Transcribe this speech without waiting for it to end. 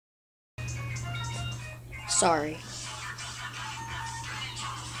Sorry.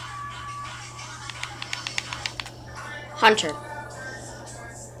 Hunter.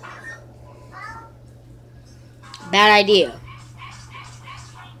 Bad idea.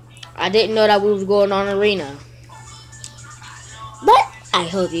 I didn't know that we was going on arena. But I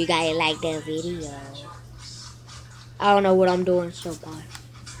hope you guys like the video. I don't know what I'm doing, so bye.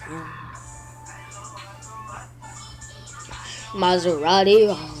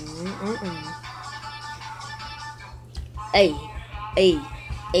 Maserati. Hey, hey,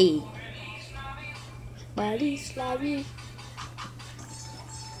 hey. Body slimy.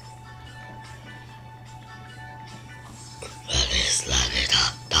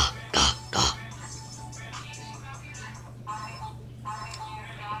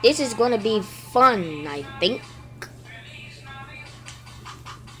 This is gonna be fun, I think.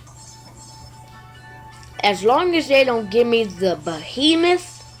 As long as they don't give me the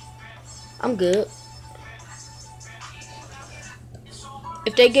behemoth, I'm good.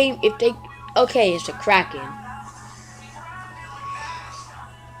 Okay, it's a Kraken.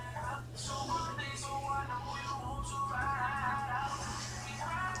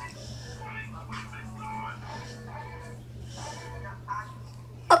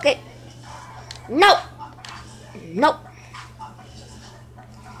 Okay. No. Nope.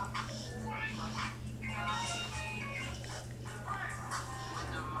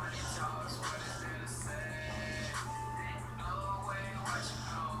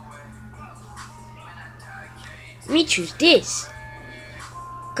 Let me choose this.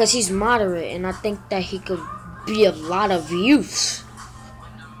 Because he's moderate and I think that he could be a lot of use.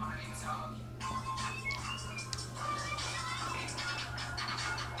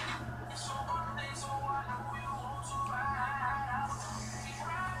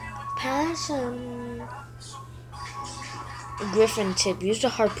 Pass him. Griffin tip. Use the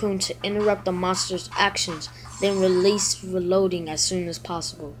harpoon to interrupt the monster's actions. Then release reloading as soon as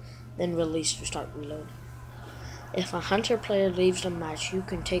possible. Then release to start reloading. If a hunter player leaves the match, you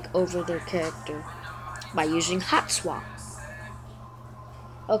can take over their character by using hot swap.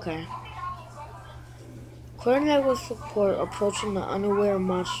 Okay. Coordinate with support. Approaching the unaware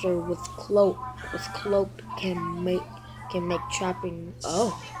monster with cloak can make trapping.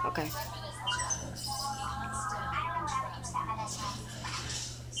 Oh, okay.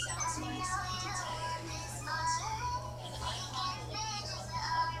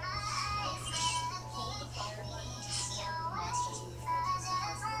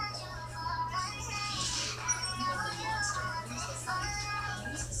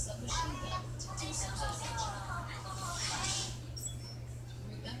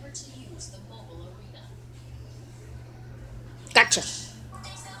 Gotcha.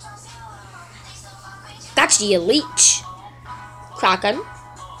 Gotcha, you leech. Kraken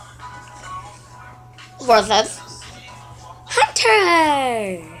versus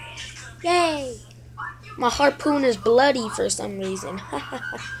Hunter. Yay. My harpoon is bloody for some reason.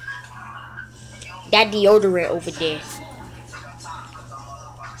 That deodorant over there.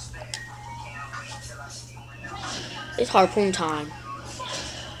 It's harpoon time.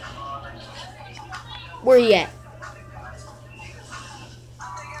 Where you at?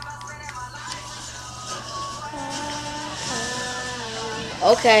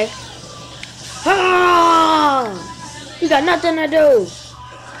 Okay. Ah! You got nothing to do.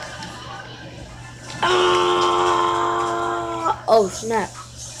 Ah! Oh, snap.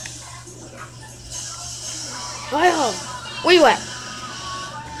 Wow. Where you at?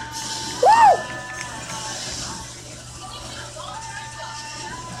 Woo!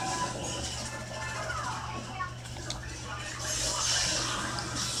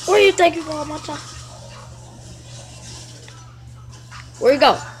 Where you think you going, my child? Where'd he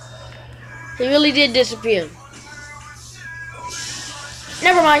go? He really did disappear.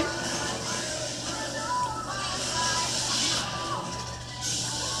 Never mind.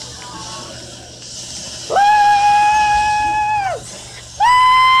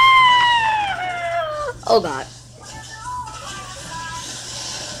 Oh God.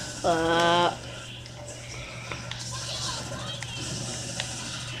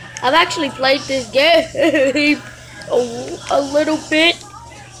 I've actually played this game a little bit,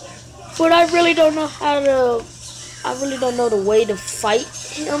 but I really don't know how to. I really don't know the way to fight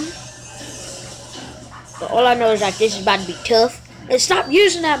him. But all I know is that this is about to be tough. And stop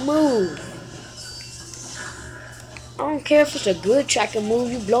using that move. I don't care if it's a good tracking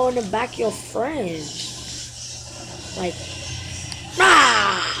move. You blow in the back of your friends. Like,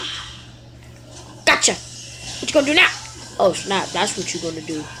 ah, gotcha. What you gonna do now? Oh snap! That's what you're gonna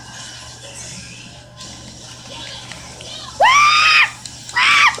do.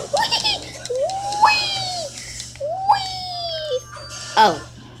 Oh.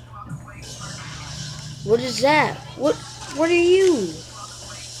 What is that? What are you?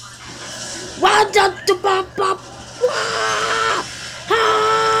 Wow,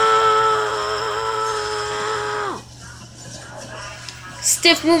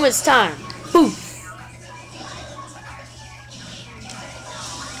 stiff movements time. Boom.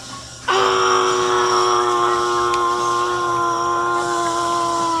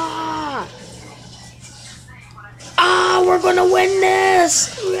 We're gonna win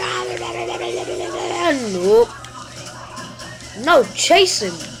this. Nope. No,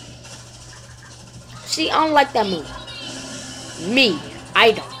 chasing. See, I don't like that move. Me,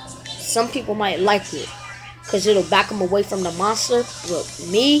 I don't. Some people might like it because it'll back them away from the monster. But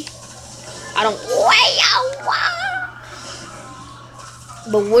me, I don't.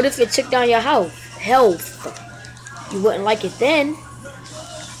 But what if it took down your health? You wouldn't like it then.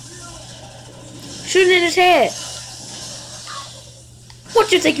 Shoot it in his head. What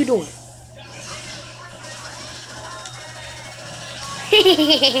you think you're doing?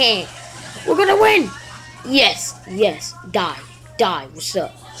 We're gonna win. Yes. Die. What's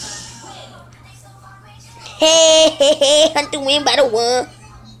up? Hey, Hunter win by the one.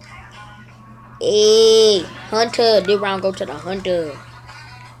 Hey, Hunter. This round go to the Hunter.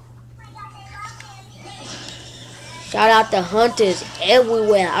 Shout out to hunters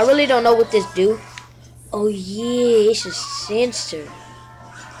everywhere. I really don't know what this do. Oh yeah, it's a sensor.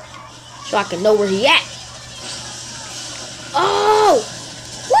 So I can know where he at. Oh!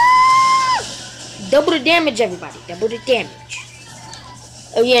 Woo! Double the damage, everybody. Double the damage.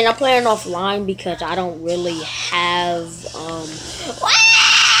 Oh yeah, and I'm playing offline because I don't really have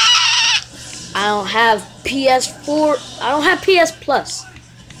I don't have PS4. I don't have PS Plus.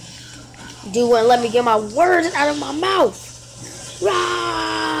 Dude wouldn't let me get my words out of my mouth.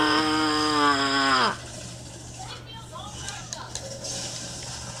 Rah!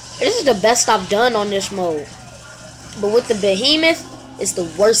 This is the best I've done on this mode. But with the behemoth, it's the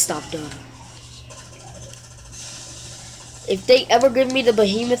worst I've done. If they ever give me the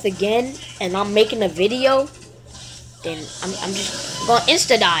behemoth again and I'm making a video, then I'm just gonna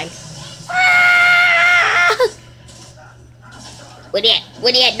insta die. What that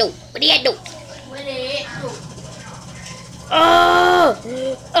do?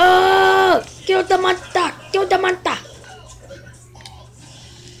 Kill the manta.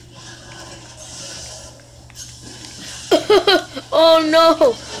 Oh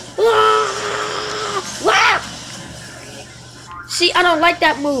no. See, I don't like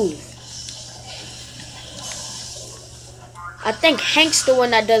that move. I think Hank's the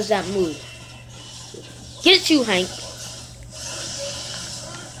one that does that move. Get you, Hank.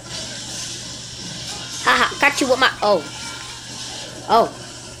 Haha, got you with my... Oh. I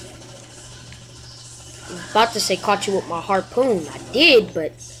was about to say caught you with my harpoon. I did,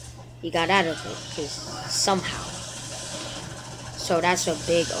 but you got out of it. Somehow. So that's a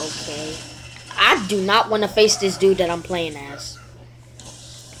big okay. I do not want to face this dude that I'm playing as.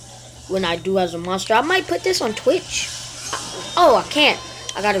 When I do as a monster, I might put this on Twitch. Oh, I can't.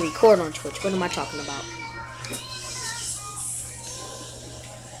 I gotta record on Twitch. What am I talking about?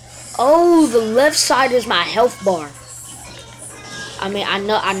 Oh, the left side is my health bar. I mean, I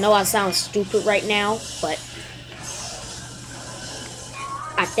know I sound stupid right now, but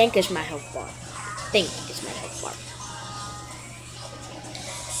I think it's my health bar.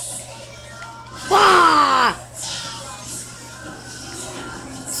 Ah!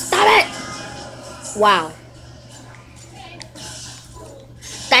 Stop it! Wow.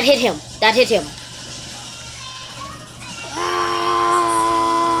 That hit him. Ah,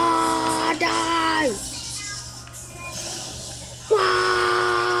 die! Wow!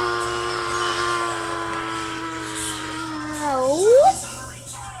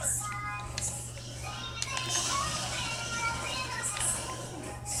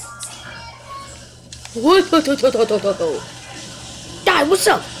 Die! What's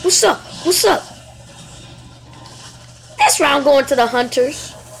up? This round going to the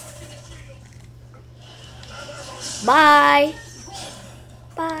hunters. Bye.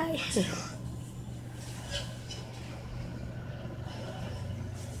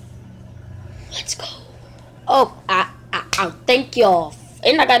 Let's go. Oh, I thank y'all.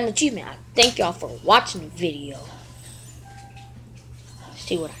 And I got an achievement. I thank y'all for watching the video. Let's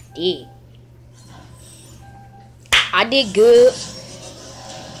see what I did. I did good.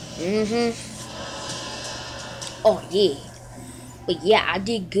 Oh yeah. But yeah, I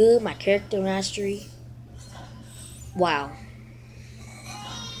did good. My character mastery. Wow.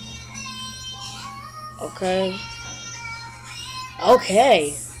 Okay.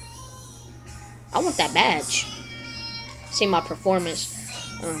 I want that badge. see my performance.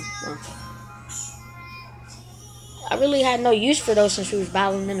 Well, I really had no use for those since we was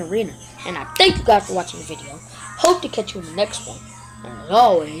battling in the arena. And I thank you guys for watching the video. Hope to catch you in the next one. And as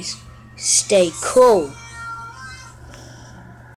always, stay cool.